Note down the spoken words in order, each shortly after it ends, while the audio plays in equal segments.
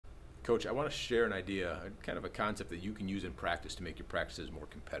Coach, I want to share an idea, kind of a concept that you can use in practice to make your practices more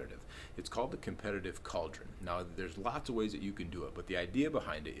competitive. It's called the competitive cauldron. Now, there's lots of ways that you can do it, but the idea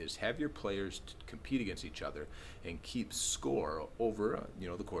behind it is have your players compete against each other and keep score over,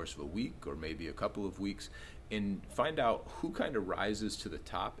 the course of a week or maybe a couple of weeks, and find out who kind of rises to the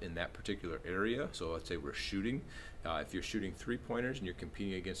top in that particular area. So let's say we're shooting. If you're shooting three-pointers and you're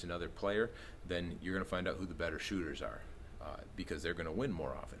competing against another player, then you're going to find out who the better shooters are. Because they're going to win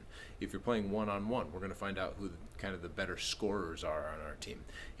more often. If you're playing one-on-one, we're going to find out who kind of the better scorers are on our team.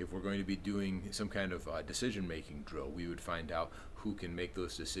 If we're going to be doing some kind of decision-making drill, we would find out who can make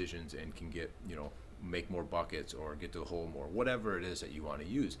those decisions and can get, make more buckets or get to the hole more. Whatever it is that you want to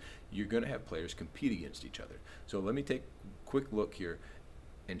use, you're going to have players compete against each other. So let me take a quick look here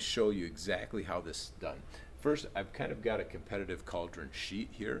and show you exactly how this is done. First, I've kind of got a competitive cauldron sheet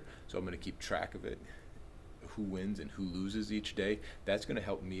here, so I'm going to keep track of it, who wins and who loses each day. That's going to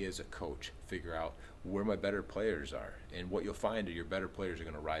help me as a coach figure out where my better players are. And what you'll find are your better players are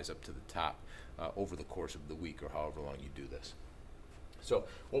going to rise up to the top over the course of the week or however long you do this. So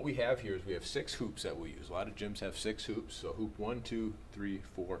what we have here is we have 6 hoops that we use. A lot of gyms have 6 hoops. So hoop 1, 2, 3,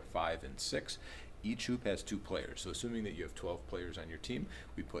 4, 5, and 6. Each hoop has 2 players. So assuming that you have 12 players on your team,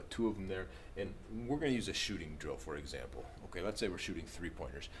 we put 2 of them there. And we're going to use a shooting drill, for example. Okay, let's say we're shooting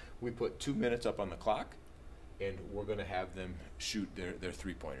 3-pointers. We put 2 minutes up on the clock, and we're going to have them shoot their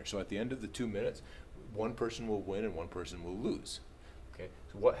 3-pointer. So at the end of the 2 minutes, one person will win and one person will lose. Okay.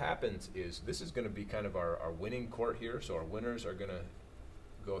 So what happens is this is going to be kind of our winning court here. So our winners are going to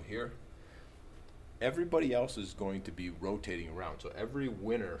go here. Everybody else is going to be rotating around. So every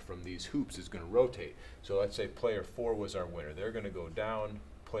winner from these hoops is going to rotate. So let's say player 4 was our winner. They're going to go down.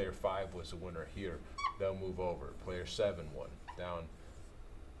 Player 5 was the winner here. They'll move over. Player 7 won. Down.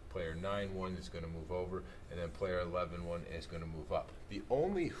 Player 9 1 is going to move over, and then player 11 1 is going to move up. The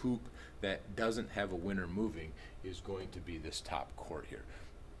only hoop that doesn't have a winner moving is going to be this top court here.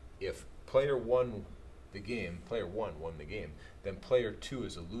 If player 1 won the game, then player 2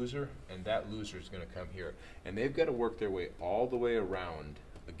 is a loser, and that loser is going to come here. And they've got to work their way all the way around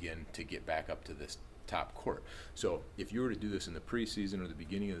again to get back up to this top court. So if you were to do this in the preseason or the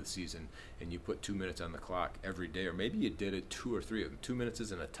beginning of the season and you put 2 minutes on the clock every day, or maybe you did it 2 or 3 of them. 2 minutes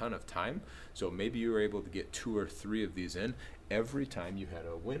isn't a ton of time, so maybe you were able to get 2 or 3 of these in. Every time you had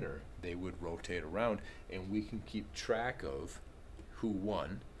a winner, they would rotate around, and we can keep track of who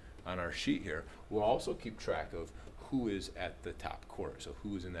won on our sheet here. We'll also keep track of who is at the top court, so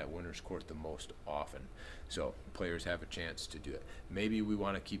who is in that winner's court the most often. So players have a chance to do it. Maybe we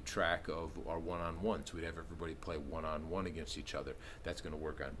want to keep track of our one-on-one, so we'd have everybody play one-on-one against each other. That's going to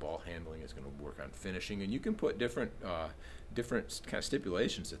work on ball handling, it's going to work on finishing, and you can put different kind of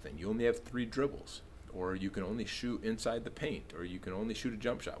stipulations to things. You only have 3 dribbles, or you can only shoot inside the paint, or you can only shoot a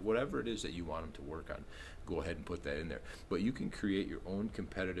jump shot. Whatever it is that you want them to work on, go ahead and put that in there. But you can create your own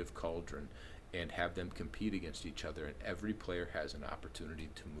competitive cauldron and have them compete against each other, and every player has an opportunity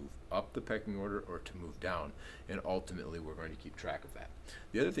to move up the pecking order or to move down, and ultimately we're going to keep track of that.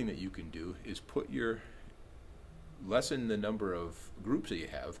 The other thing that you can do is lessen the number of groups that you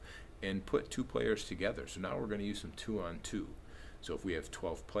have and put 2 players together. So now we're going to use some 2-on-2. So if we have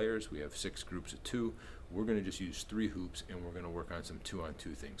 12 players, we have 6 groups of 2, we're going to just use 3 hoops and we're going to work on some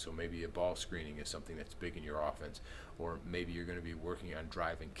 2-on-2 things. So maybe a ball screening is something that's big in your offense, or maybe you're going to be working on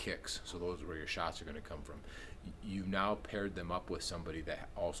driving kicks. So those are where your shots are going to come from. You've now paired them up with somebody that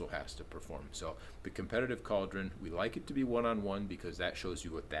also has to perform. So the competitive cauldron, we like it to be one-on-one because that shows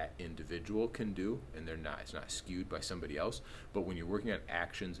you what that individual can do, and it's not skewed by somebody else. But when you're working on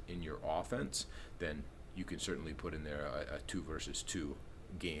actions in your offense, then you can certainly put in there a 2 versus 2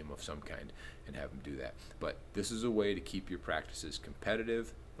 game of some kind and have them do that. But this is a way to keep your practices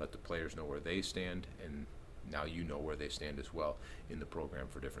competitive, let the players know where they stand, and now you know where they stand as well in the program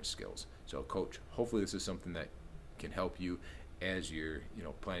for different skills. So coach, hopefully this is something that can help you as you're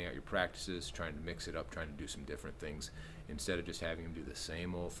planning out your practices, trying to mix it up, trying to do some different things instead of just having them do the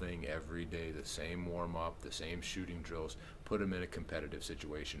same old thing every day, the same warm-up, the same shooting drills. Put them in a competitive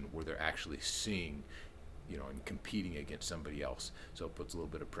situation where they're actually seeing and competing against somebody else. So it puts a little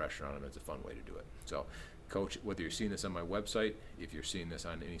bit of pressure on them. It's a fun way to do it. So coach, whether you're seeing this on my website, if you're seeing this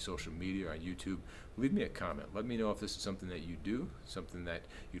on any social media or on YouTube, leave me a comment. Let me know if this is something that you do, something that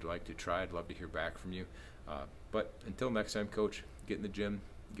you'd like to try. I'd love to hear back from you. But until next time, coach, get in the gym,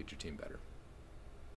 get your team better.